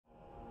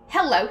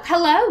Hello,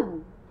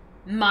 hello!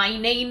 My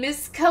name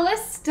is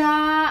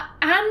Kallista,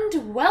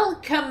 and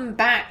welcome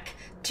back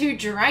to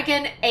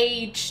Dragon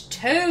Age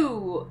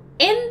 2.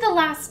 In the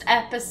last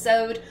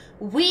episode,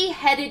 we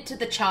headed to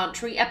the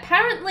Chantry.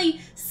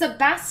 Apparently,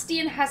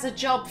 Sebastian has a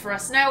job for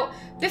us. Now,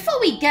 before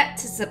we get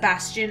to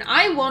Sebastian,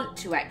 I want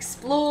to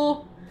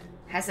explore.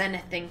 Has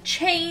anything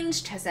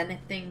changed? Has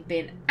anything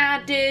been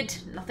added?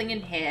 Nothing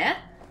in here.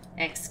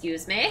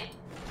 Excuse me.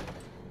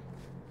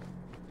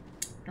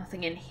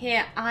 Nothing in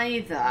here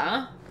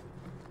either.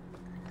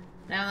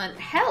 Now then,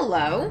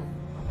 hello.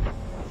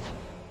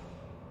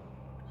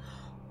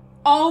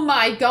 Oh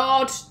my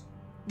god.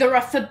 There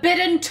are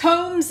forbidden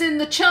tomes in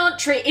the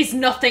Chantry. Is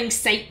nothing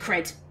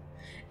sacred?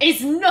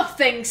 Is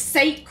nothing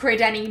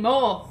sacred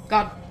anymore?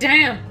 God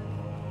damn.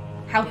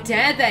 How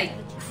dare they?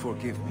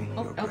 Forgive me.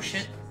 Oh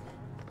shit.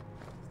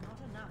 It's not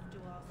enough to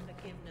ask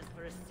forgiveness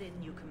for a sin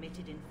you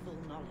committed in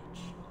full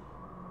knowledge.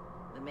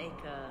 The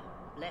Maker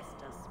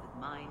blessed us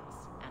with minds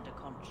and a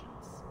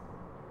conscience.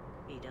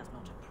 He does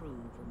not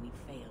approve when we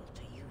fail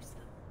to use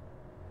them.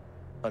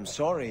 I'm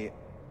sorry.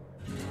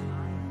 I'm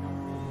not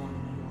the one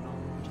you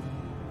wronged.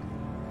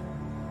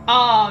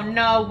 Oh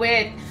no,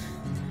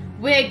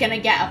 we're gonna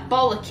get a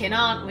bollocking,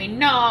 aren't we?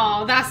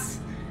 No,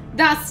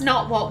 that's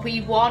not what we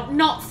want.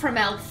 Not from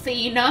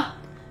Elfina.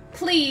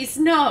 Please,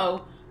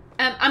 no.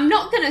 I'm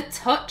not gonna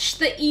touch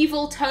the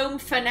evil tome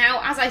for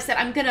now. As I said,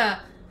 I'm gonna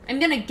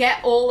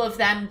get all of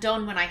them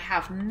done when I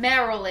have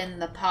Meryl in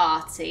the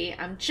party.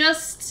 I'm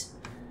just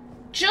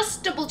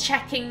double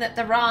checking that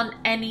there aren't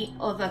any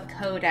other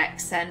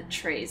codex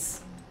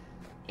entries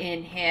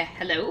in here.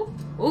 Hello?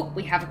 Oh,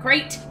 we have a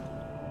crate.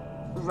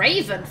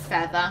 Raven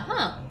feather,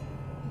 huh?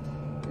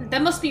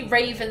 There must be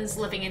ravens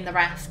living in the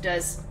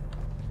rafters.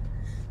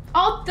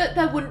 Odd that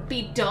there wouldn't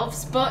be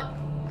doves, but,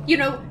 you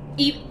know,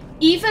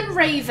 even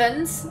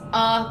ravens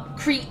are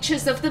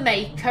creatures of the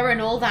Maker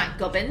and all that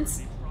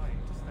gubbins.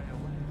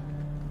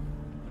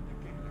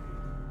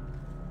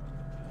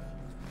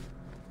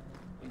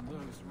 In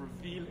those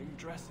revealing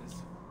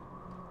dresses.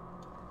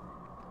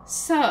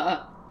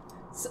 Sir,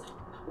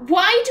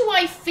 why do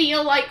I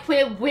feel like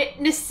we're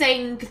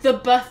witnessing the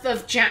birth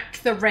of Jack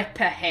the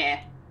Ripper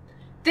here?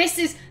 This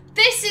is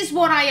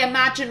what I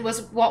imagine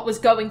was what was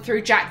going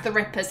through Jack the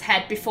Ripper's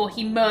head before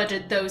he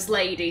murdered those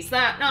ladies.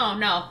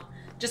 No.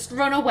 Just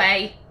run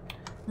away.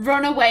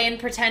 Run away and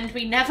pretend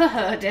we never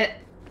heard it.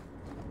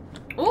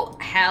 Oh,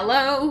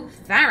 hello,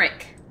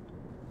 Varric.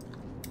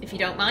 If you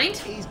don't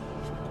mind.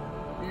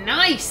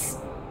 Nice.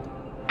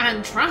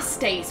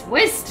 Andraste's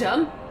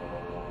wisdom.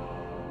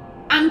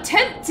 I'm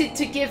tempted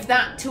to give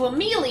that to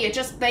Amelia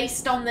just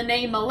based on the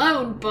name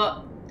alone,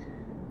 but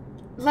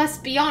let's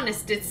be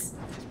honest, it's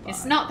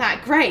not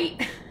that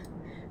great.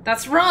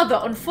 That's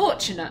rather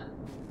unfortunate.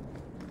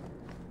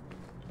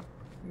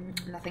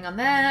 Nothing on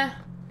there.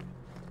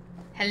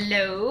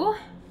 Hello?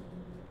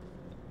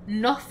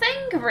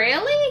 Nothing,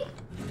 really?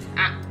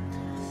 Ah.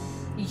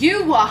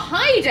 You were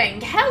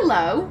hiding.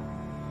 Hello.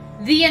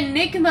 The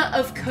Enigma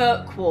of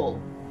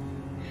Kirkwall.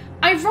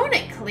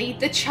 Ironically,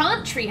 the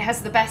Chantry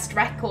has the best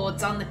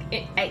records on the...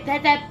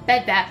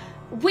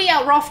 We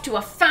are off to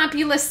a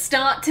fabulous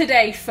start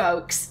today,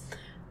 folks.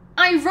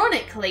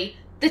 Ironically,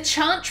 the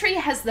Chantry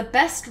has the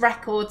best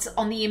records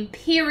on the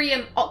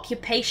Imperium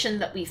occupation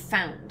that we've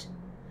found.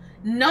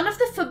 None of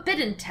the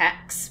forbidden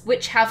texts,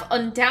 which have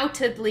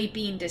undoubtedly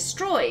been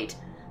destroyed,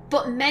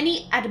 but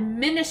many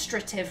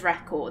administrative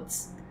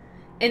records.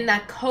 In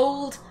their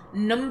cold,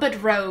 numbered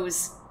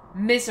rows,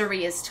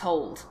 misery is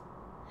told.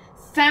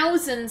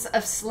 Thousands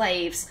of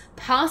slaves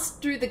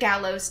passed through the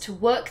gallows to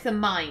work the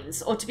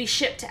mines or to be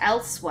shipped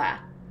elsewhere.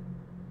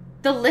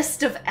 The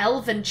list of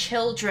elven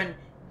children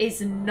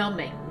is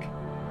numbing.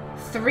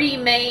 3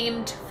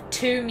 maimed,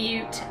 2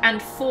 mute,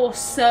 and 4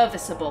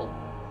 serviceable.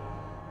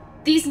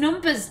 These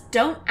numbers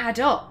don't add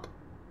up.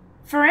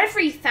 For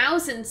every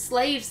 1,000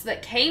 slaves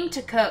that came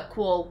to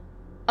Kirkwall,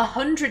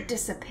 100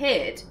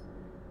 disappeared.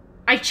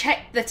 I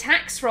checked the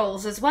tax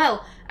rolls as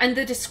well, and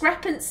the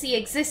discrepancy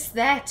exists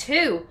there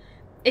too,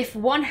 if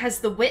one has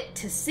the wit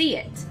to see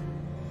it.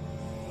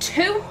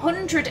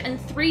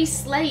 203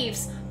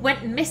 slaves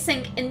went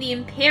missing in the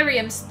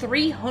Imperium's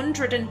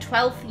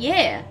 312th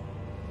year.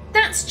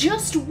 That's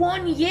just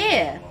 1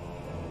 year.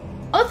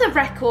 Other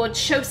records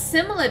show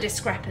similar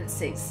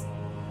discrepancies.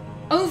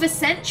 Over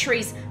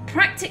centuries,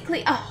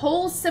 practically a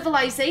whole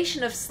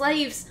civilization of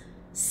slaves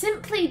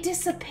simply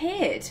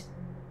disappeared.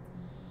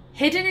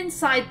 Hidden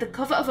inside the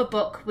cover of a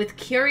book with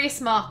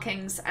curious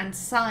markings and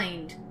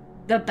signed,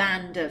 The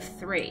Band of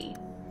 3.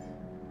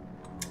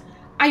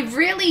 I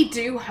really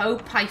do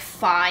hope I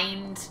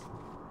find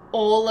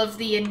all of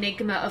the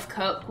Enigma of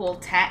Kirkwall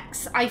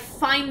texts. I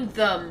find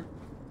them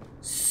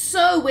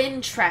so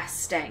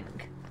interesting.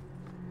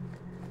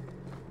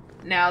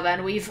 Now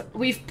then, we've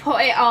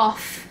put it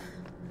off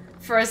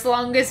for as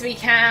long as we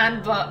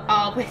can, but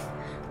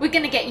we're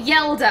gonna get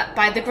yelled at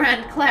by the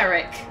Grand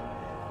Cleric.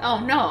 Oh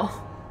no.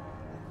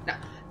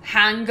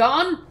 Hang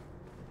on.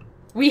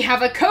 We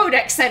have a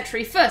codex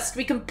entry first.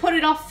 We can put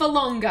it off for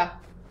longer.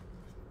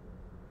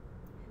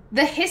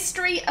 The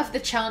History of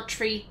the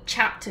Chantry,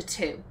 Chapter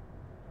 2.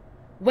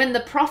 When the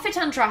prophet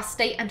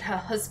Andraste and her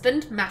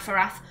husband,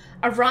 Mafarath,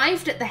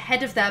 arrived at the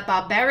head of their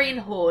barbarian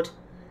horde,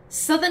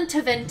 southern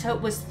Tevinter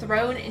was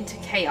thrown into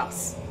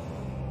chaos.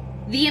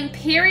 The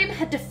Imperium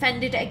had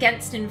defended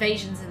against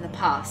invasions in the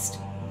past,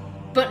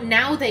 but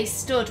now they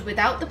stood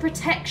without the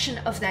protection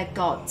of their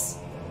gods,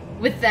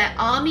 with their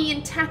army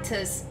in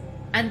tatters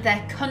and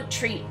their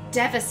country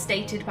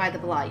devastated by the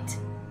Blight.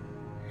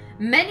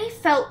 Many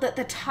felt that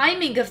the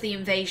timing of the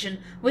invasion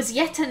was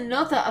yet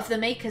another of the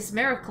Maker's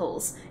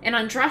miracles in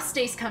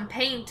Andraste's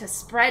campaign to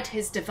spread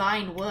his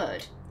divine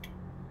word.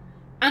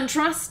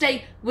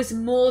 Andraste was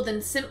more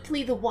than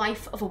simply the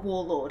wife of a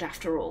warlord,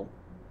 after all.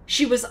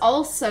 She was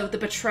also the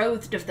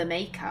betrothed of the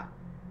Maker.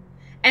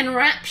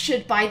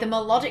 Enraptured by the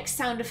melodic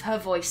sound of her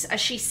voice as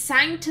she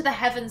sang to the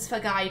heavens for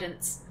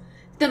guidance,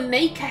 the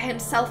Maker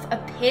himself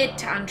appeared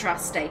to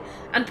Andraste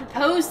and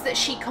proposed that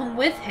she come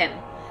with him,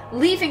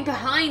 leaving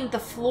behind the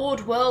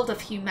flawed world of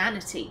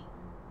humanity.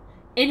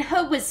 In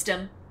her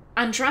wisdom,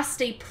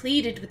 Andraste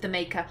pleaded with the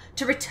Maker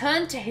to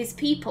return to his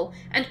people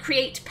and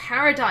create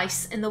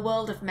paradise in the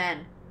world of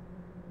men.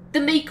 The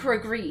Maker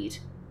agreed,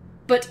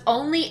 but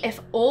only if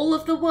all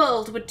of the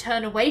world would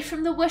turn away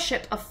from the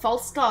worship of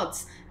false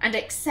gods and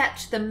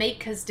accept the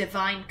Maker's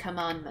divine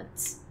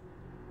commandments.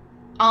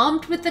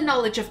 Armed with the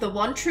knowledge of the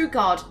one true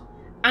God,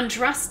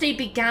 Andraste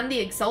began the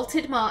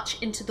exalted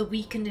march into the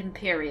weakened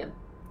Imperium.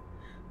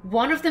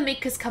 One of the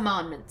Maker's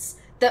commandments,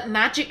 that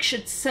magic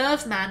should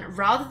serve man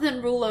rather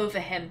than rule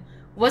over him,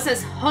 was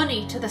as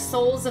honey to the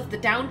souls of the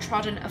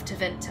downtrodden of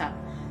Tevinter,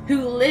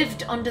 who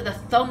lived under the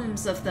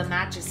thumbs of the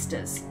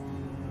Magisters.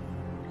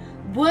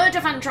 Word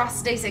of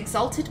Andraste's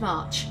exalted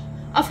march,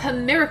 of her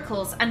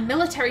miracles and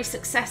military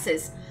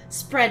successes,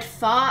 spread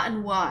far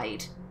and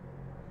wide.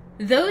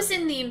 Those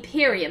in the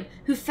Imperium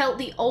who felt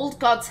the old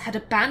gods had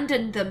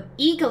abandoned them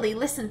eagerly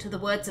listened to the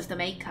words of the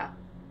Maker.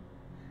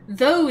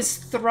 Those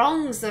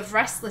throngs of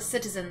restless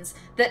citizens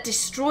that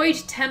destroyed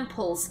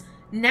temples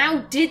now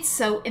did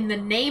so in the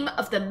name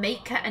of the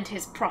Maker and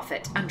his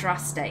prophet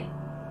Andraste.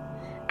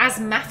 As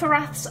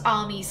Mafarath's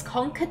armies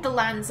conquered the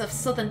lands of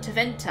southern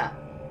Tevinter,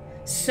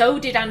 so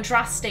did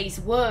Andraste's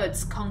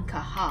words conquer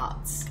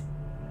hearts.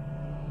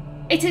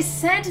 It is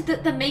said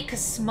that the Maker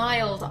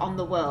smiled on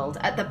the world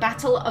at the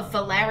Battle of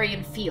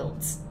Valerian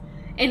Fields,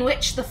 in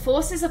which the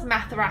forces of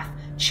Mafarath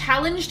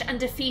challenged and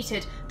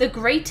defeated the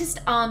greatest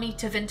army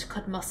Tevinter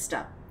could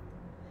muster.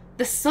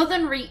 The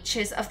southern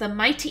reaches of the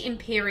mighty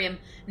Imperium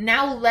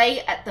now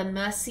lay at the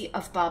mercy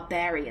of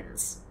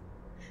barbarians.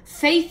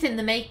 Faith in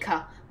the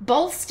Maker,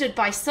 bolstered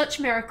by such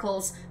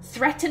miracles,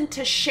 threatened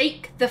to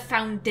shake the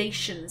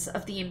foundations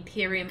of the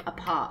Imperium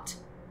apart.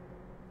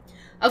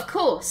 Of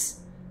course,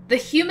 the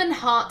human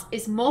heart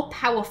is more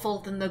powerful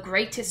than the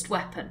greatest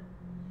weapon,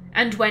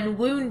 and when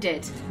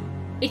wounded,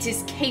 it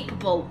is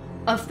capable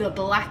of the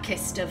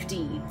blackest of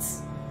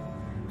deeds.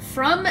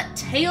 From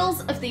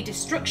Tales of the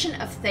Destruction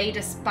of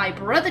Thedas by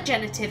Brother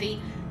Genitivi,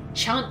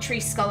 Chantry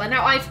Scholar.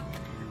 Now,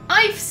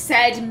 I've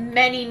said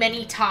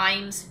many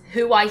times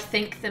who I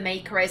think the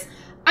Maker is.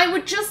 I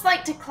would just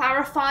like to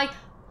clarify,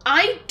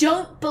 I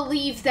don't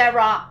believe there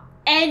are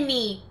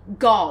any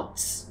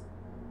gods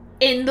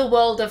in the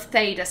world of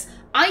Thedas.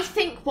 I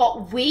think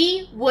what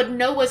we would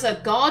know as a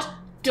god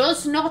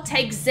does not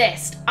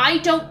exist. I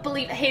don't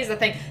believe... Here's the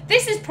thing.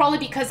 This is probably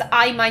because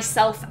I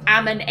myself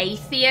am an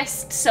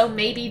atheist, so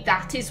maybe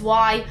that is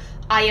why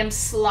I am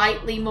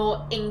slightly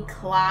more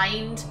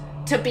inclined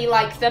to be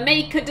like, the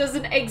Maker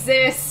doesn't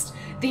exist.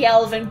 The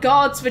elven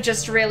gods were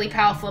just really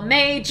powerful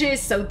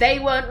mages, so they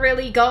weren't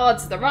really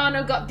gods. The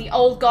Orana god, the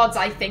old gods,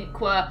 I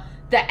think, were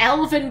the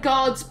elven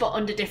gods, but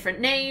under different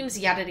names,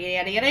 yada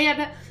yada yada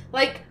yada.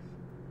 Like,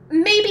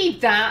 maybe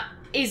that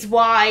is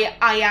why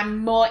I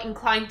am more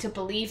inclined to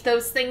believe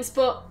those things,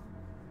 but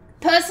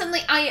personally,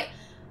 I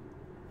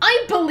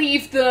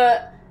believe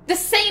the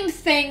same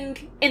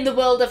thing in the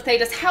world of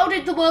Thedas. How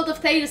did the world of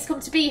Thedas come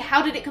to be?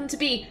 How did it come to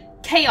be?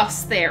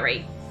 Chaos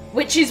theory,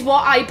 which is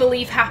what I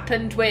believe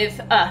happened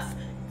with Earth.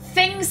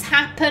 Things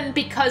happen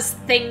because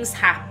things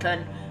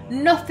happen.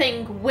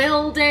 Nothing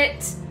willed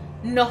it.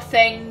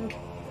 Nothing...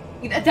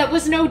 There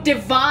was no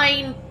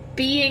divine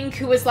being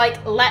who was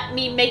like, let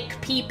me make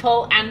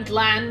people and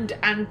land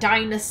and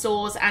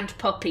dinosaurs and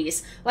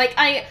puppies. Like,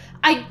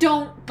 I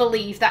don't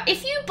believe that.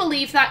 If you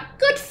believe that,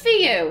 good for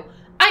you.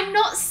 I'm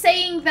not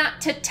saying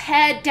that to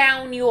tear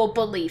down your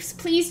beliefs.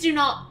 Please do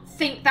not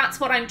think that's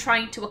what I'm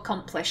trying to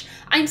accomplish.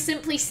 I'm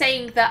simply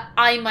saying that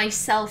I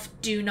myself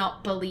do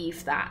not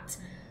believe that.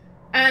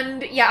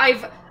 And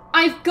yeah,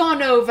 I've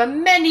gone over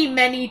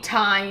many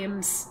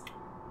times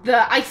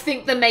that I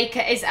think the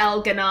Maker is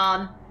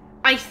Elganon.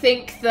 I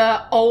think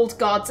the old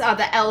gods are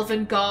the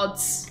elven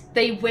gods.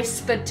 They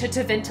whispered to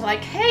Tevinter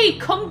like, hey,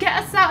 come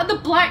get us out of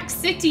the Black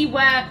City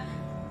where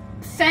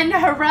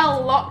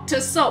Fen'Harel locked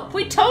us up.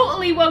 We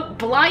totally won't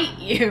blight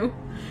you.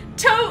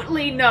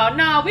 Totally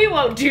no, we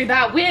won't do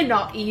that. We're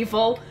not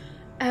evil.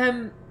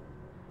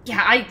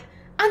 Yeah,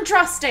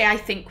 Andraste, I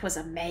think, was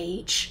a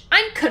mage.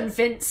 I'm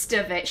convinced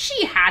of it.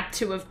 She had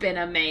to have been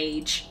a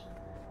mage.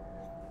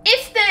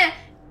 if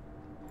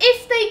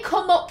they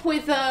come up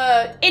with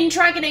in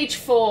Dragon Age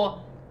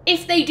 4,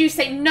 if they do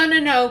say,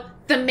 no,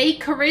 the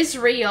Maker is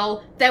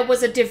real, there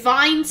was a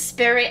divine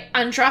spirit,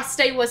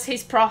 Andraste was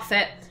his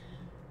prophet,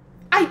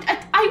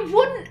 I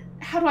wouldn't,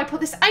 how do I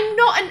put this? I'm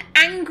not an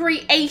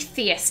angry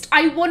atheist.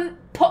 I wouldn't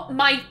put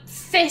my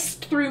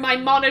fist through my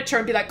monitor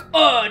and be like,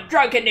 oh,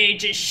 Dragon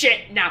Age is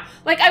shit now.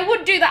 Like, I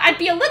wouldn't do that. I'd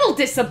be a little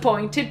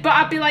disappointed, but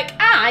I'd be like,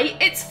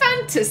 it's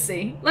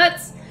fantasy.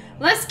 Let's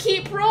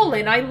keep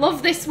rolling. I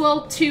love this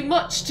world too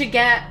much to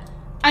get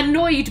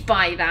annoyed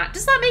by that.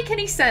 Does that make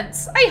any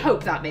sense? I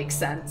hope that makes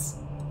sense.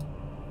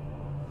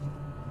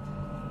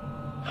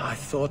 I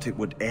thought it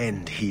would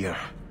end here.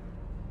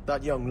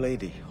 That young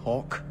lady,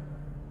 Hawk,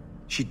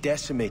 she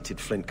decimated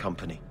Flint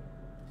Company.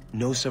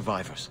 No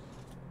survivors.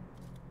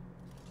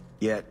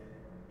 Yet,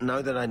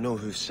 now that I know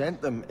who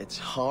sent them, it's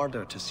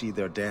harder to see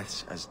their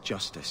deaths as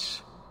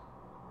justice.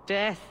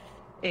 Death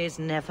is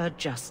never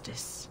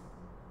justice.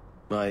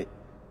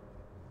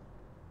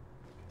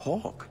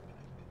 Hawk?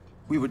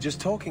 We were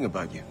just talking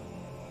about you.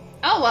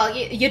 Oh, well,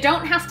 you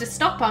don't have to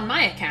stop on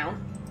my account.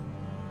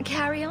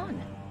 Carry on.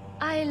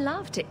 I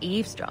love to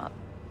eavesdrop.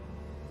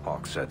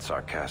 Hawk said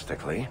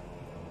sarcastically.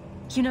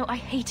 You know, I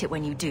hate it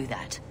when you do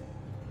that.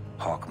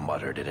 Hawk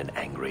muttered in an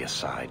angry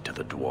aside to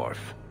the dwarf.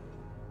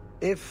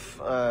 If,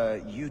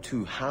 you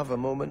two have a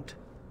moment,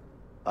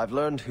 I've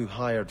learned who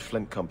hired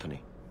Flint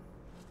Company.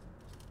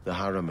 The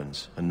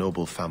Harrimans, a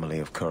noble family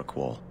of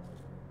Kirkwall.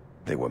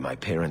 They were my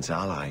parents'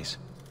 allies.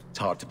 It's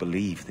hard to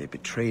believe they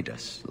betrayed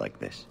us like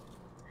this.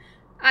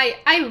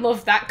 I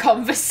love that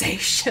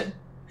conversation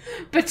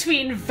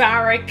between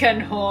Varric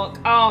and Hawk.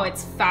 Oh,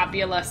 it's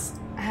fabulous.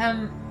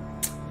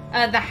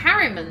 The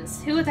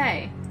Harrimans, who are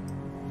they?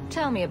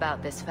 Tell me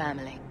about this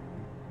family.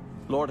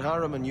 Lord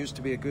Harriman used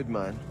to be a good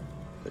man,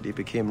 but he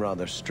became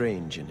rather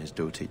strange in his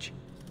dotage.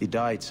 He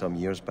died some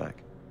years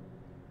back.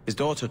 His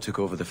daughter took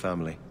over the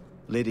family,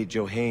 Lady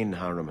Johanne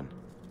Harriman.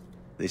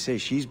 They say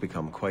she's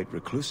become quite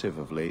reclusive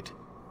of late.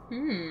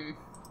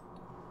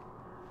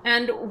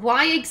 And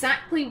why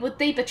exactly would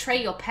they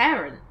betray your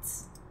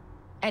parents?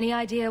 Any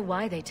idea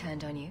why they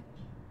turned on you?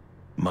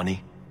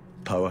 Money?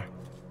 Power?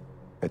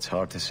 It's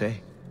hard to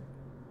say.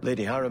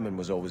 Lady Harriman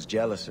was always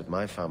jealous of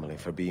my family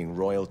for being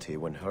royalty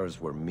when hers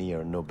were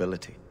mere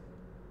nobility.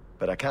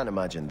 But I can't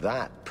imagine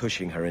that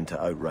pushing her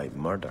into outright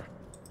murder.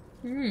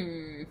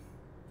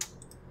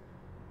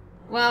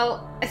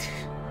 Well,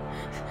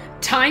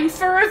 time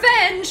for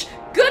revenge!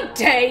 Good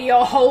day,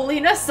 your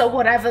holiness, or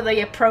whatever the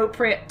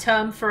appropriate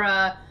term for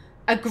a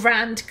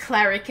grand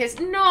cleric is.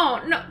 No,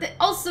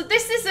 also,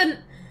 this isn't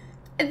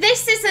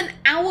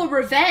our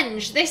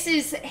revenge. This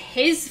is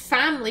his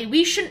family.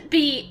 We shouldn't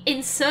be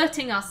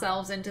inserting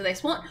ourselves into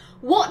this.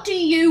 What do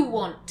you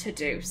want to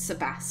do,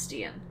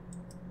 Sebastian?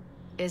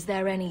 Is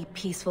there any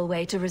peaceful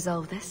way to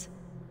resolve this?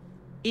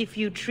 If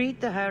you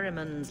treat the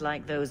Harrimans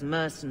like those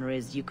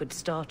mercenaries, you could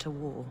start a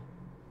war.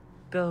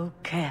 Go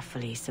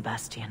carefully,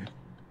 Sebastian.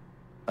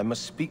 I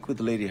must speak with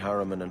Lady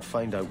Harriman and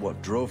find out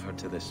what drove her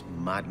to this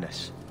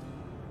madness.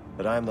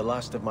 But I am the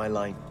last of my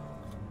line.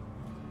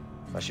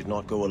 I should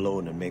not go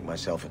alone and make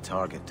myself a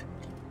target.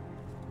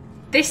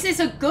 This is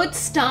a good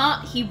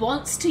start. He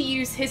wants to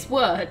use his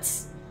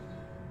words.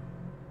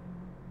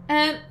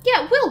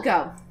 Yeah, we'll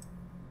go.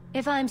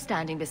 If I'm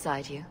standing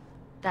beside you,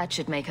 that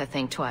should make her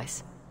think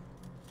twice.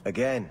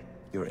 Again,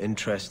 your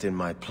interest in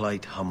my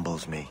plight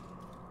humbles me.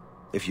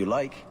 If you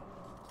like,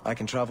 I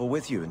can travel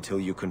with you until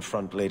you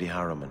confront Lady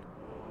Harriman.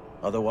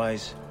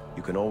 Otherwise,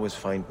 you can always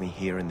find me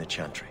here in the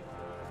Chantry.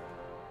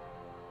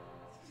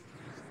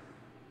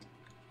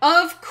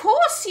 Of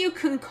course you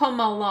can come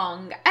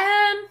along.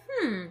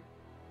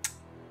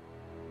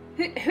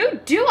 Who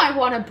do I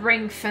want to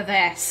bring for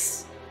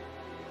this?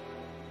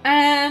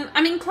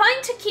 I'm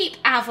inclined to keep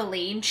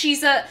Aveline.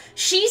 She's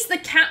the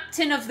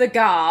captain of the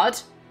guard.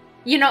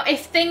 You know,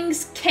 if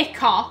things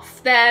kick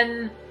off,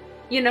 then,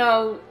 you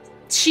know,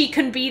 she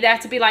can be there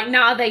to be like,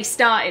 nah, they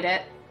started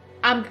it.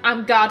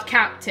 I'm guard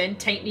captain,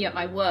 take me at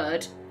my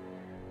word.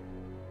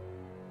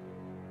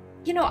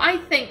 You know, I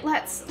think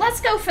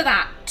let's go for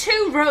that.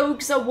 2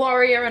 rogues, a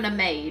warrior, and a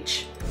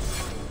mage.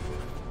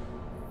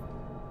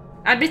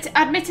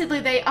 Admittedly,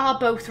 they are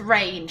both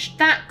ranged.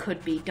 That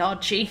could be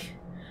dodgy.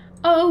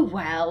 Oh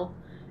well.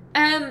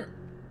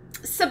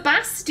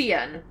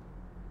 Sebastian.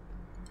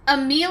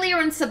 Amelia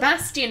and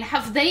Sebastian,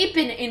 have they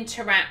been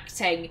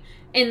interacting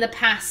in the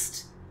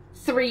past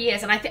 3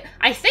 years? And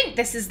I think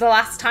this is the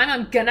last time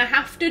I'm gonna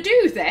have to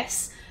do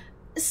this.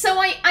 So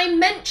I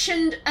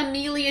mentioned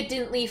Amelia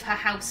didn't leave her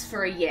house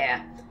for a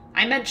year.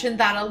 I mentioned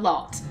that a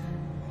lot.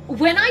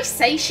 When I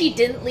say she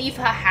didn't leave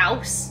her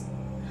house,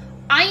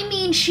 I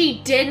mean she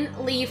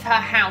didn't leave her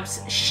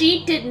house.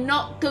 She did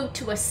not go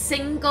to a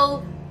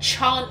single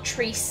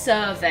Chantry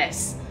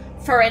service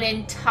for an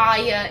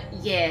entire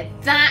year.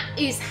 That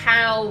is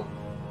how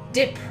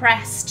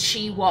depressed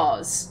she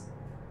was.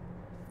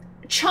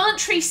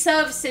 Chantry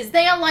services,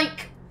 they are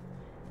like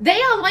They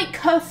are like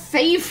her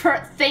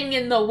favourite thing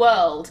in the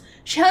world.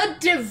 Her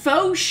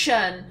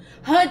devotion,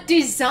 her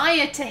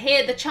desire to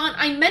hear the chant.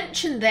 I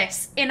mentioned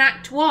this in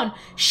Act 1.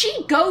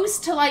 She goes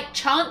to like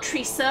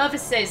Chantry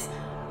services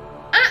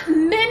at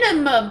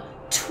minimum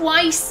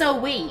twice a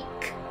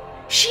week.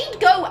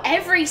 She'd go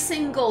every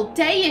single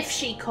day if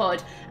she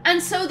could.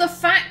 And so the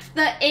fact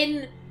that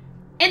in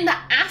the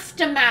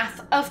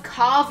aftermath of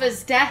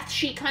Carver's death,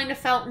 she kind of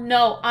felt,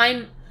 no,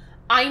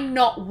 I'm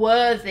not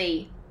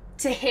worthy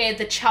to hear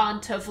the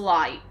chant of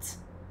light.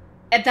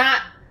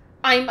 That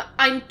I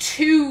am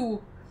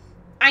too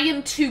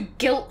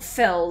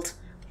guilt-filled.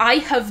 I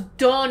have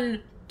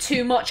done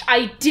too much.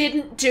 I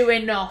didn't do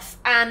enough,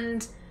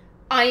 and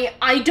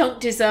I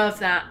don't deserve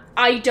that.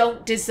 I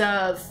don't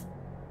deserve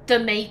the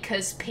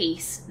Maker's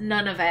peace.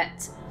 None of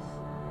it.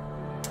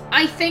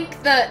 I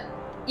think that,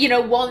 you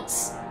know,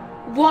 once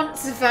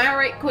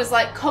Varric was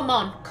like, come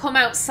on, come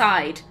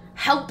outside.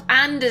 Help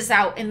Anders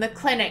out in the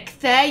clinic.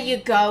 There you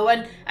go.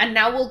 And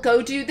now we'll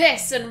go do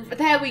this. And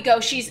there we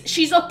go.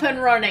 She's up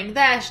and running.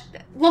 There.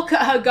 Look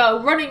at her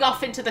go. Running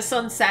off into the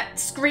sunset.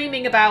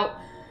 Screaming about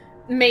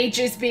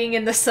mages being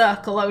in the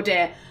circle. Oh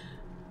dear.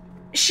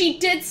 She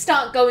did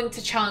start going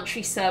to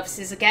Chantry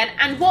services again.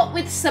 And what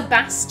with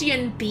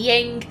Sebastian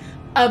being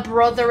a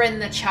brother in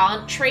the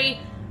Chantry,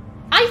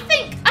 I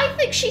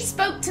think she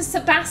spoke to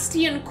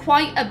Sebastian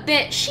quite a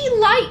bit. She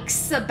likes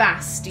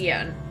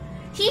Sebastian.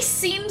 He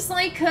seems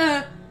like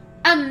a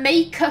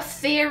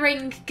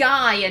Maker-fearing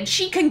guy, and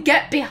she can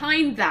get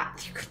behind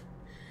that.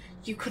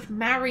 You could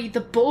marry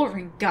the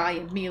boring guy,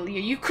 Amelia.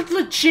 You could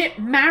legit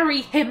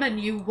marry him, and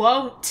you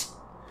won't.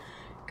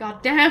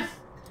 Goddamn.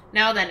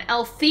 Now then,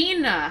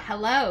 Althena,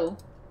 hello.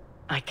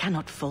 I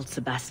cannot fault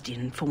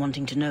Sebastian for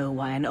wanting to know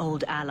why an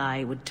old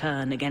ally would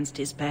turn against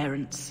his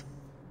parents.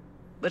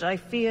 But I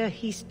fear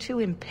he's too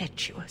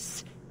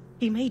impetuous.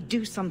 He may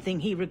do something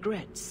he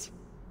regrets.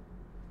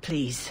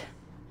 Please,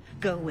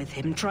 go with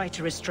him, try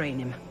to restrain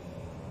him.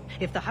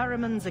 If the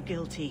Harrimans are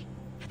guilty,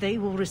 they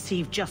will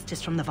receive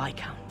justice from the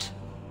Viscount.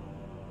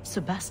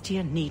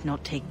 Sebastian need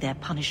not take their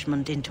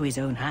punishment into his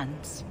own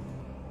hands.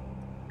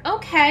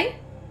 Okay.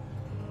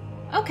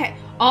 Okay.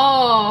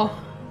 Oh.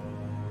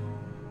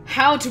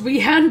 How do we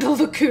handle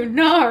the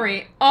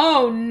Kunari?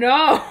 Oh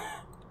no.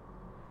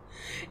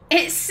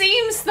 It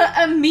seems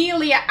that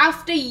Amelia,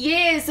 after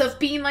years of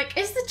being like,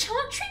 is the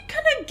Chantry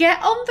gonna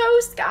get on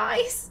those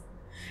guys?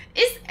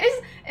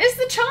 Is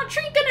the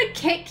Chantry gonna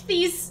kick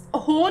these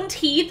horned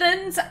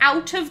heathens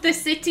out of the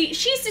city?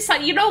 She's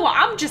decided, you know what,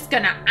 I'm just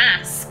gonna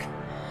ask.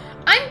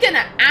 I'm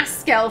gonna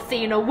ask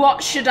Althena,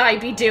 what should I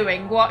be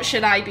doing? What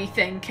should I be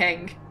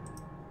thinking?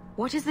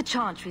 What is the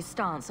Chantry's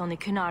stance on the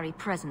Kunari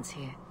presence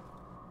here?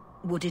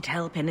 Would it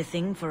help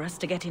anything for us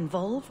to get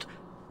involved?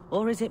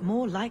 Or is it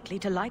more likely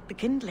to light the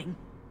kindling?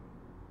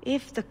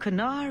 If the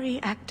Kunari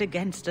act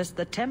against us,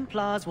 the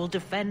Templars will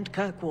defend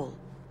Kirkwall.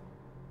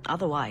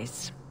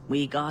 Otherwise,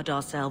 we guard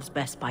ourselves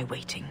best by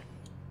waiting.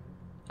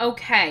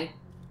 Okay.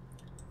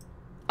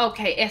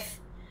 Okay,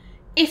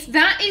 if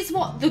that is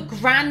what the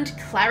Grand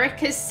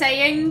Cleric is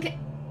saying,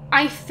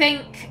 I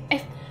think,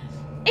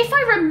 if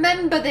I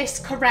remember this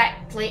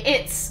correctly,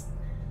 it's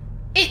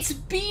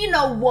been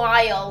a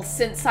while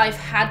since I've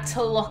had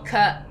to look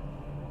at,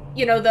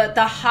 you know,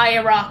 the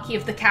hierarchy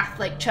of the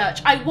Catholic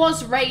Church. I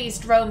was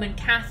raised Roman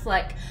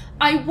Catholic.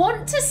 I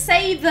want to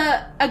say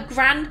that a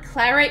Grand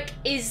Cleric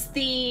is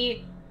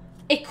the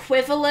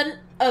equivalent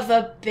of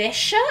a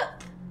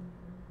bishop?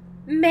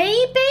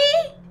 Maybe?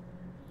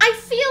 I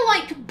feel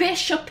like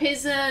bishop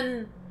is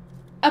an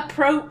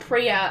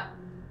appropriate,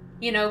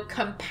 you know,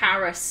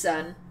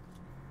 comparison.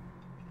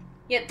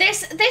 Yeah,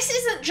 this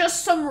isn't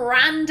just some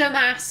random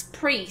ass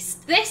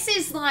priest. This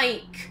is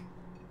like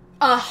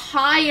a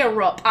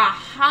higher up, a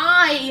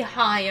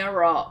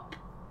higher up.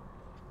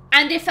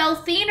 And if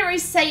Althena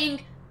is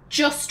saying,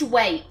 just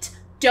wait,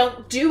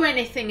 don't do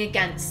anything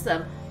against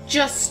them,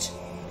 just,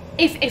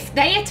 if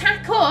they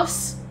attack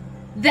us,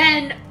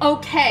 then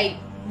okay,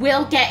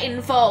 we'll get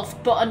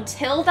involved. But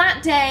until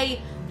that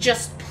day,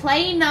 just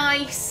play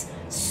nice,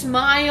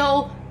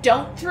 smile,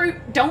 don't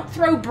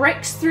throw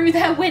bricks through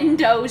their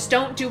windows,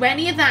 don't do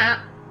any of that.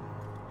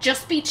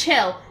 Just be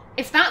chill.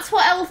 If that's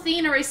what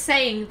Althena is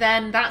saying,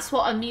 then that's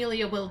what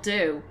Amelia will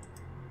do.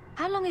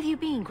 How long have you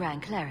been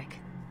Grand Cleric?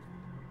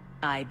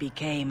 I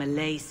became a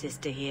lay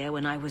sister here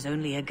when I was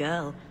only a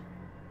girl.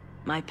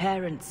 My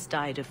parents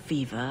died of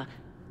fever,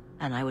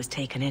 and I was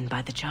taken in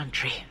by the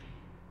Chantry.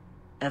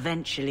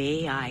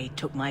 Eventually, I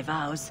took my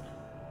vows.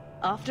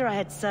 After I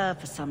had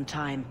served for some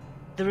time,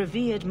 the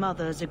revered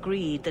mothers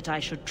agreed that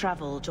I should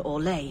travel to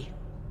Orlais.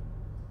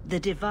 The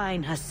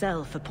Divine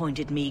herself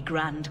appointed me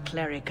Grand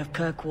Cleric of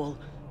Kirkwall.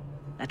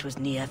 That was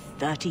near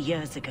 30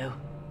 years ago.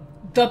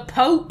 The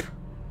Pope,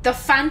 the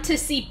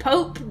fantasy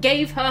Pope,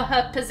 gave her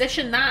her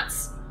position.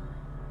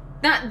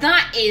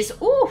 That is,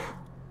 ooh.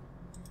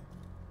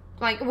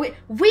 Like,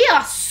 we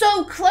are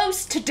so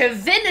close to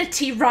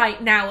divinity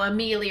right now,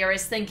 Amelia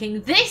is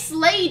thinking. This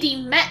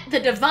lady met the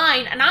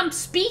Divine and I'm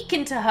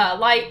speaking to her.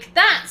 Like,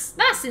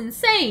 that's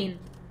insane.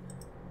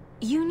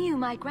 You knew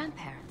my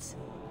grandparents?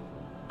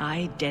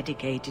 I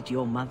dedicated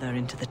your mother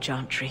into the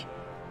Chantry.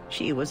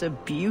 She was a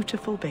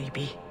beautiful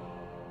baby.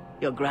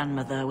 Your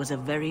grandmother was a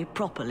very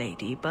proper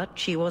lady, but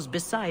she was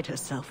beside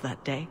herself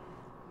that day.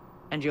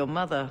 And your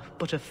mother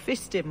put a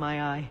fist in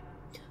my eye.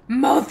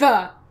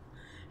 Mother!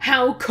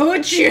 How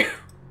could you?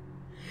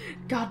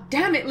 God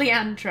damn it,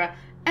 Leandra.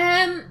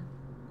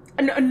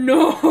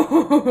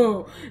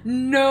 No.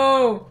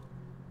 No.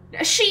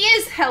 She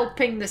is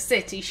helping the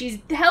city. She's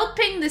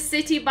helping the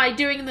city by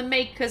doing the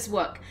Maker's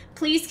work.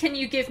 Please, can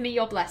you give me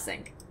your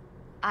blessing?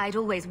 I'd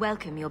always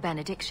welcome your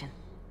benediction.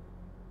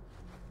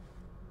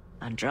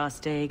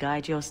 Andraste,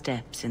 guide your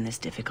steps in this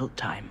difficult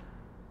time.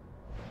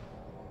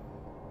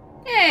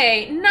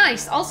 Hey,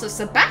 nice. Also,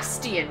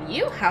 Sebastian,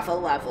 you have a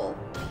level.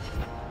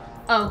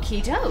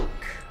 Okie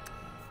doke.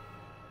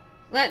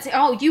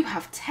 Oh, you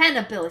have 10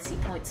 ability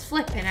points.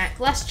 Flipping heck.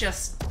 Let's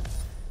just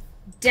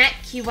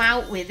deck you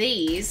out with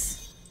these.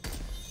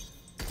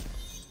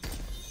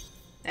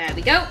 There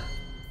we go.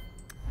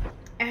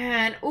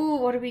 And, ooh,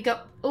 what do we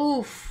got?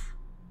 Oof.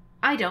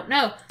 I don't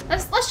know.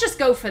 Let's just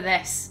go for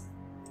this.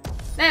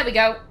 There we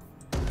go.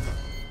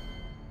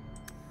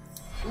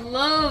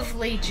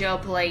 Lovely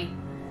jubbly.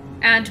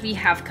 And we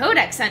have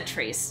codex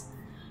entries.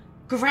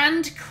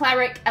 Grand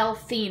Cleric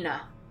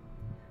Elthina.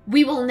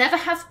 We will never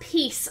have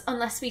peace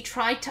unless we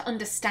try to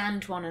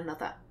understand one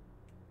another.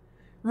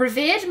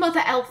 Revered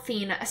Mother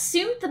Elthina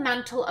assumed the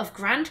mantle of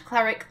Grand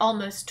Cleric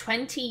almost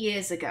 20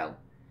 years ago.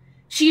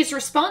 She is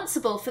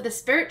responsible for the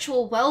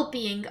spiritual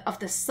well-being of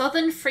the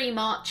southern Free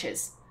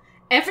Marches,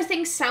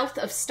 everything south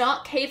of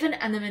Starkhaven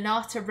and the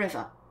Minata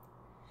River.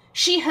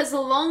 She has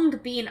long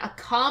been a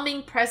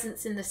calming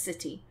presence in the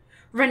city,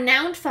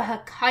 renowned for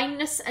her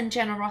kindness and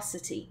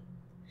generosity.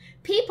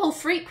 People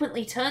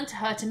frequently turn to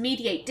her to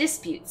mediate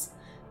disputes,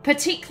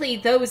 particularly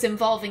those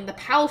involving the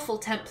powerful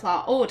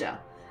Templar Order,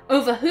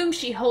 over whom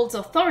she holds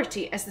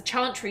authority as the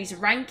Chantry's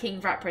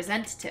ranking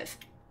representative.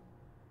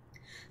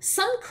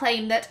 Some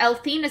claim that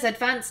Elthina's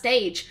advanced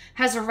age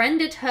has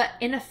rendered her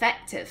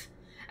ineffective,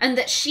 and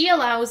that she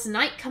allows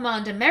Knight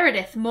Commander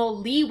Meredith more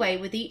leeway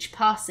with each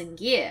passing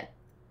year.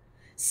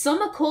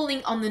 Some are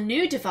calling on the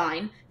new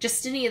Divine,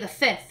 Justinia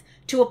V,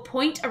 to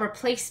appoint a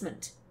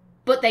replacement,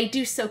 but they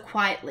do so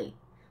quietly,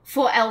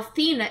 for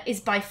Elthina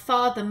is by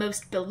far the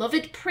most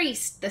beloved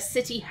priest the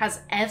city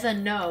has ever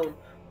known.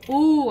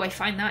 Ooh, I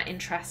find that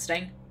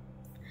interesting.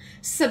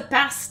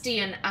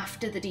 Sebastian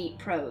after the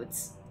Deep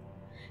Roads.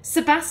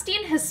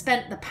 Sebastian has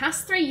spent the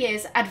past 3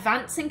 years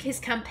advancing his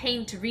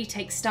campaign to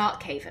retake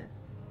Starkhaven.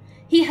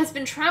 He has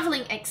been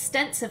travelling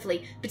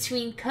extensively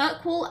between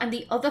Kirkwall and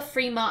the other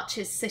Free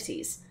Marches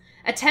cities,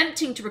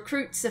 attempting to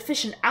recruit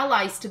sufficient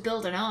allies to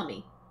build an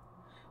army.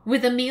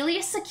 With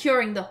Amelia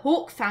securing the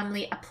Hawke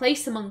family a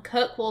place among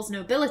Kirkwall's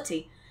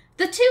nobility,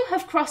 the two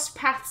have crossed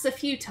paths a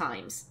few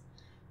times.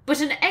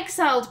 But an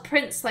exiled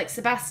prince like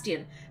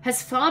Sebastian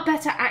has far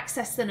better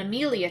access than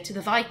Amelia to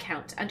the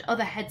Viscount and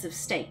other heads of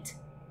state.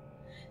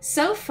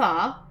 So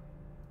far...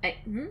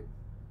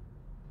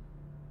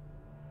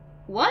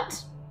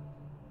 What?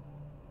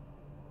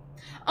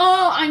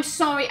 Oh, I'm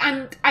sorry.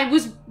 I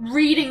was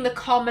reading the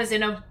commas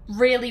in a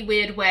really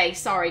weird way.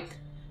 Sorry.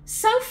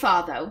 So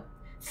far, though,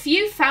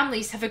 few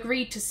families have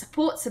agreed to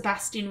support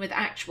Sebastian with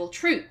actual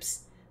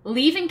troops,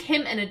 leaving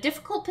him in a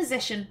difficult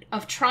position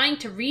of trying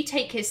to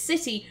retake his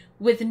city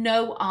with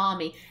no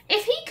army.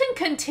 If he can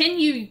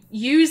continue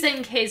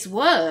using his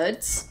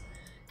words,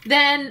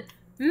 then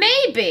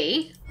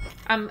maybe...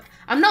 I'm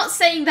not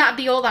saying that'd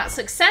be all that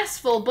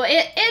successful, but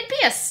it'd be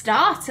a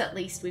start at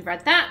least. We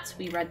read that,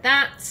 we read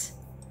that,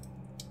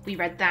 we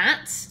read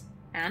that,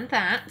 and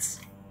that.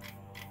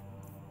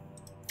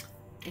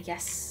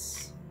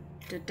 Yes.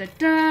 I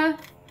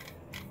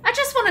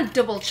just want to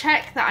double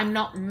check that I'm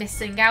not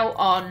missing out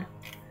on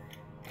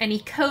any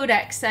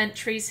codex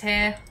entries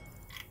here.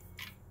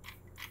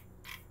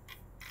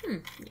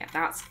 Yeah,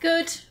 that's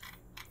good.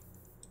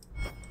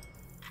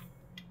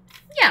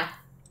 Yeah.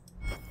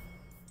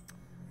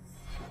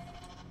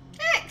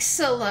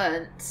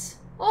 Excellent.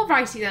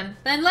 Alrighty then.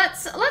 Then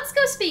let's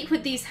go speak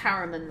with these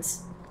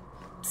Harrimans.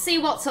 See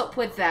what's up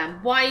with them.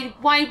 Why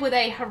were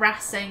they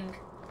harassing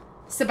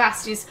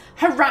Sebastian's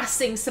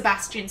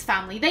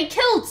family? They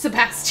killed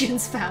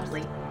Sebastian's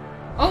family.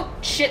 Oh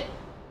shit.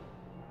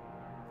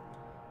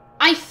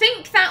 I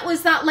think that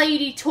was that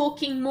lady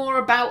talking more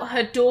about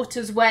her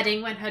daughter's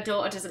wedding when her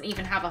daughter doesn't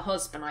even have a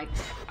husband.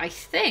 I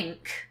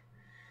think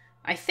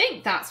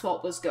that's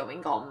what was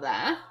going on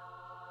there.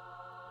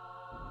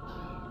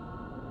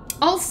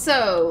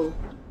 Also,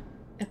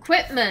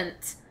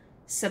 equipment.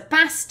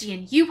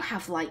 Sebastian, you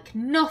have like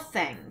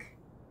nothing.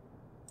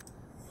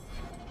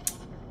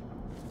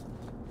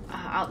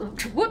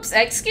 Whoops,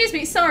 excuse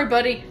me, sorry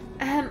buddy.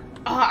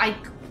 I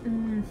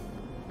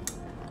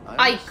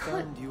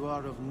understand you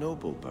are of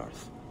noble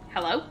birth.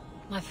 Hello?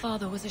 My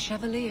father was a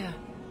chevalier.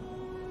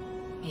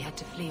 He had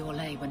to flee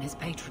Orlais when his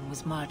patron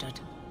was murdered.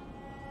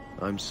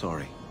 I'm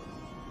sorry.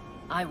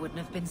 I wouldn't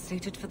have been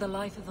suited for the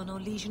life of an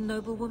Orlesian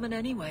noblewoman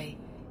anyway.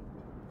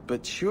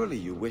 But surely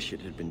you wish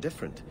it had been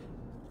different.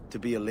 To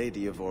be a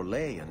lady of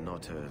Orlais and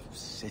not a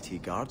city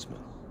guardsman.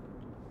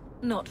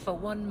 Not for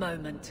one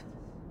moment.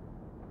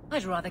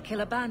 I'd rather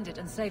kill a bandit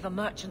and save a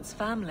merchant's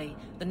family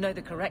than know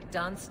the correct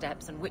dance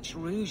steps and which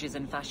rouge is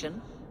in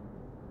fashion.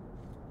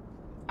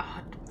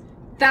 Oh,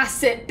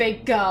 that's it,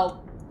 big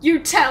girl. You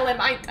tell him.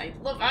 I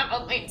love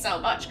Amelia so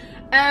much.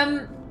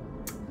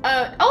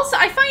 Also,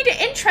 I find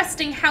it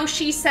interesting how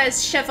she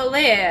says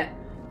chevalier,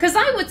 because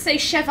I would say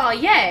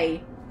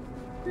chevalier.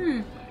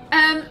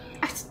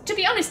 To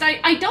be honest,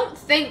 I don't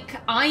think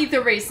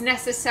either is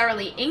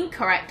necessarily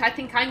incorrect. I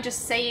think I'm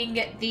just saying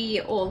it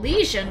the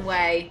Orlesian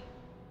way.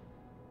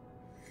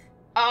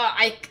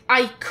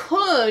 I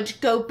could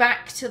go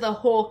back to the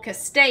Hawk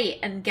estate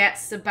and get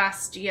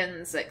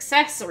Sebastian's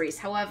accessories.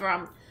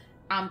 However,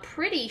 I'm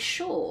pretty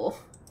sure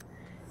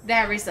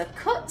there is a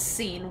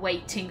cutscene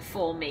waiting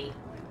for me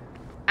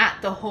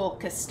at the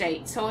Hawk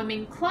estate, so I'm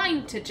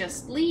inclined to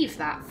just leave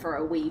that for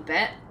a wee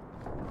bit.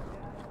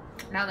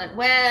 Now then,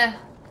 where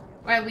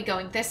are we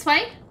going? This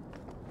way?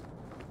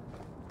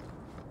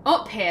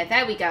 Up here,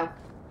 there we go.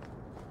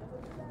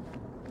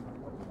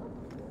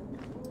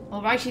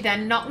 Alrighty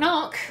then, knock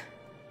knock.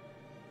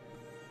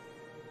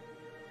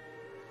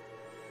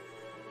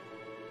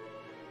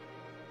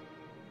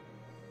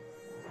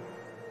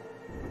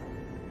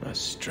 That's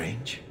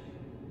strange.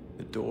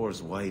 The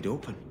door's wide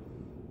open.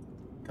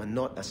 And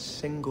not a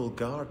single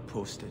guard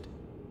posted.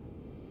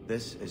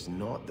 This is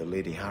not the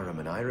Lady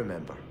Harriman I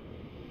remember.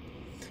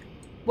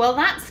 Well,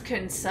 that's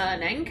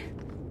concerning.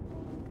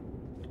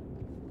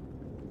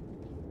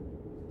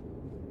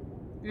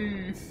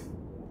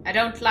 I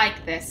don't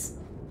like this.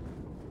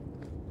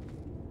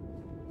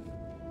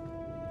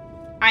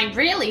 I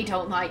really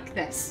don't like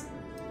this.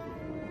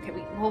 Okay,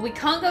 we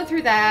can't go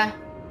through there.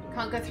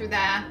 Can't go through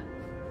there.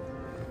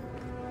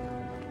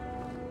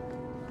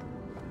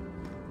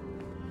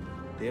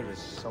 There is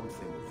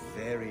something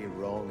very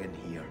wrong in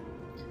here.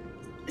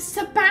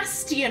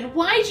 Sebastian,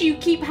 why do you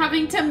keep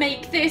having to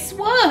make this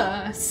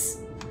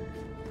worse?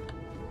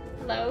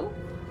 Hello?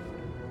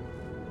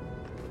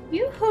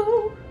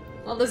 Yoo-hoo!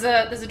 Well, there's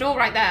a door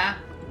right there.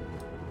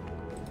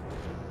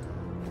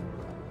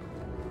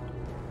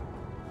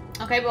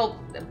 Okay, well,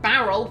 a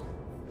barrel.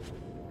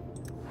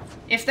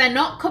 If they're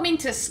not coming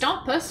to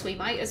stop us, we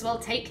might as well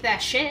take their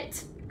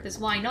shit. Because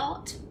why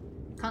not?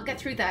 Can't get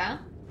through there.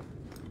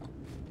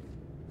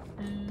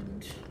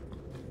 And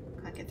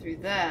can't get through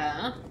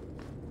there.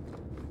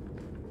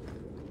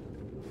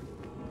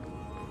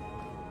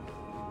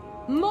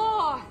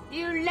 More!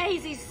 You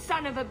lazy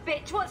son of a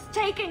bitch! What's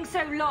taking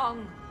so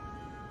long?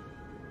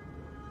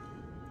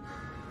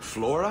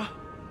 Flora?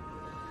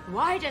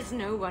 Why does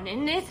no one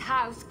in this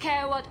house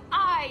care what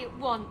I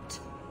want?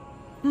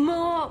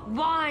 More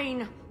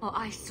wine, or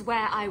I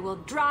swear I will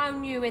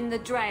drown you in the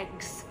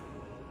dregs.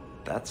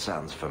 That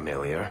sounds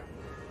familiar.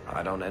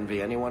 I don't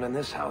envy anyone in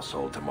this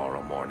household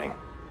tomorrow morning.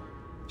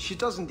 She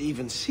doesn't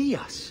even see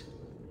us.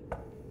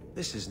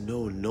 This is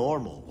no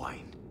normal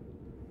wine.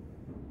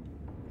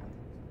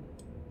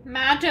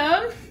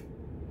 Madam?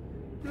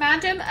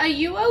 Madam, are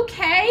you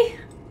okay?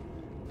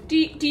 Do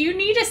you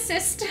need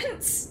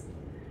assistance?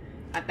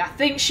 I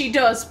think she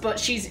does, but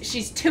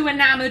she's too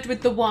enamored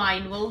with the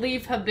wine. We'll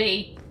leave her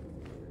be.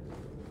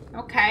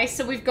 Okay,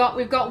 so we've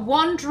got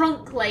one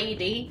drunk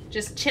lady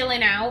just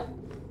chilling out.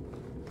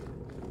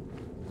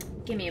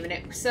 Give me a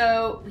minute.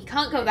 So we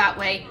can't go that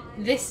way.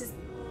 This is.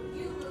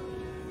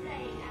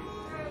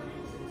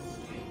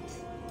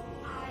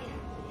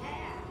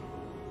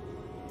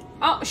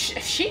 Oh,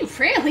 she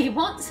really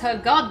wants her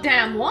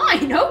goddamn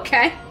wine.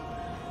 Okay.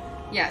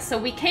 Yeah, so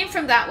we came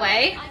from that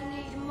way. I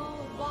need more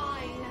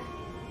wine.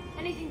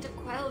 Anything to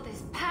quell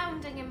this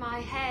pounding in my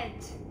head.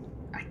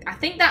 I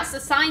think that's a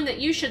sign that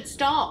you should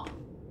stop.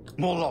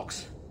 More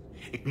logs.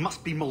 It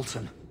must be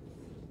molten.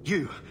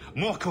 You,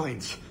 more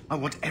coins. I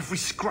want every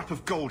scrap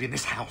of gold in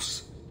this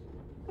house.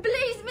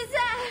 Please,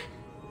 monsieur.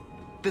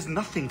 There's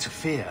nothing to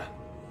fear.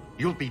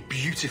 You'll be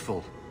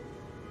beautiful.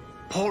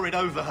 Pour it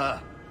over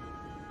her.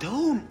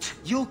 Don't!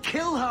 You'll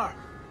kill her!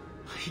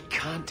 He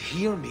can't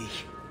hear me.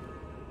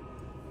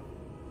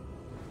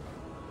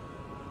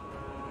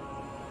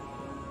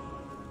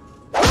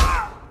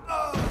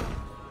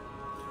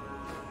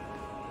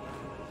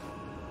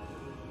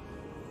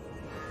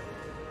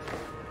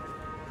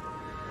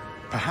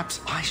 Perhaps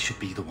I should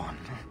be the one.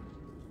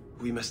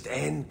 We must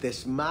end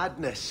this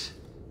madness.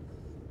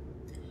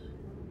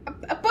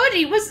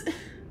 Buddy, was...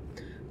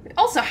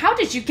 Also, how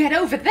did you get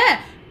over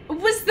there?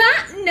 Was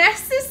that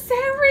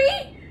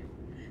necessary?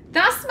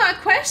 That's my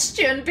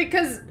question,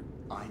 because...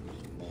 I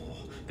need more.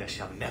 There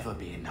shall never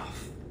be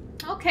enough.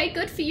 Okay,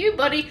 good for you,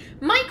 buddy.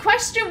 My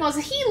question was,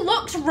 he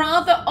looked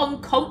rather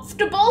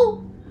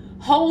uncomfortable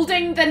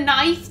holding the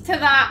knife to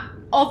that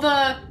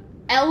other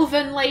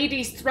elven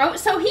lady's throat,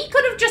 so he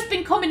could have just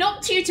been coming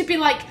up to you to be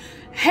like,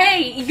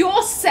 hey,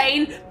 you're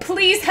sane,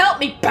 please help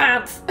me,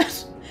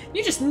 bamf.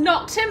 You just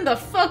knocked him the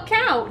fuck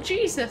out.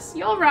 Jesus,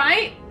 you're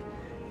right.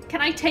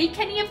 Can I take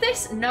any of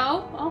this?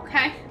 No?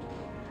 Okay.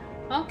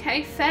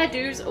 Okay, fair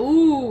dues.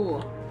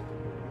 Ooh.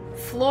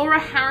 Flora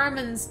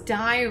Harriman's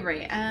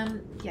diary.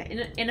 Yeah,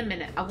 in a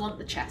minute. I want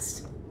the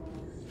chest.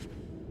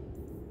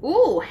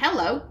 Ooh,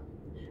 hello.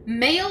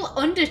 Male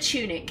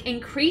undertunic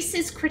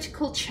increases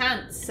critical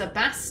chance.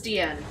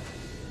 Sebastian.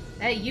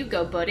 There you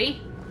go,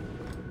 buddy.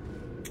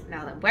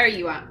 Now then, where are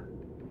you at?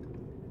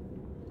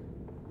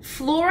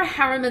 Flora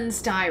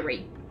Harriman's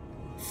diary.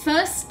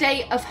 First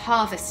day of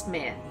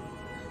Harvestmere.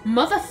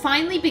 Mother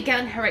finally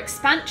began her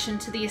expansion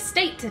to the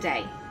estate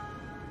today.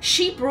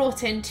 She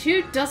brought in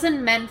 24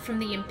 men from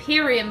the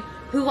Imperium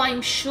who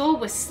I'm sure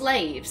were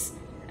slaves,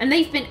 and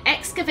they've been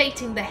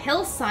excavating the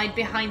hillside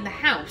behind the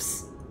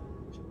house.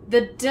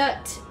 The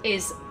dirt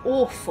is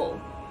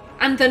awful.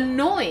 And the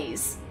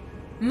noise.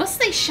 Must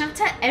they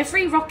shatter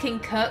every rock in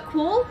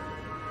Kirkwall?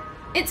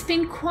 It's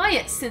been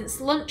quiet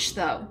since lunch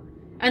though,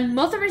 and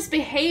Mother is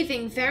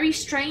behaving very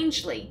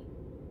strangely.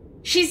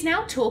 She's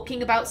now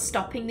talking about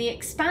stopping the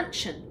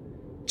expansion.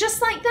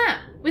 Just like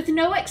that, with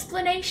no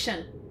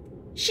explanation.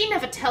 She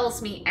never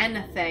tells me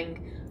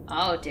anything.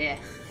 Oh dear.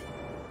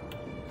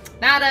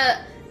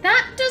 That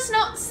does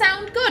not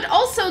sound good.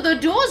 Also, the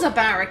doors are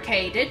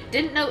barricaded.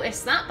 Didn't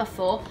notice that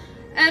before.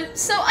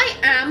 So I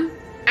am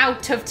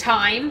out of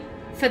time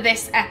for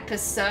this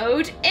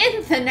episode.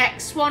 In the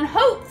next one,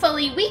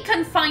 hopefully we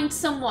can find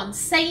someone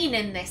sane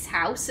in this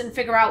house and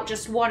figure out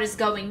just what is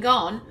going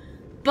on.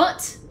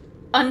 But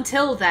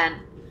until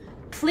then,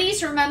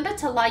 please remember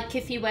to like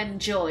if you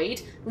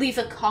enjoyed, leave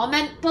a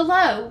comment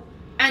below,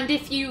 and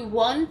if you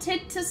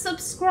wanted to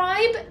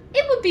subscribe,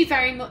 it would be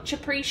very much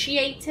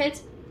appreciated.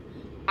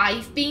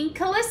 I've been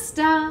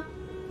Kallista.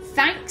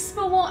 Thanks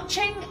for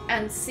watching,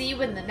 and see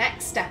you in the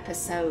next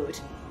episode.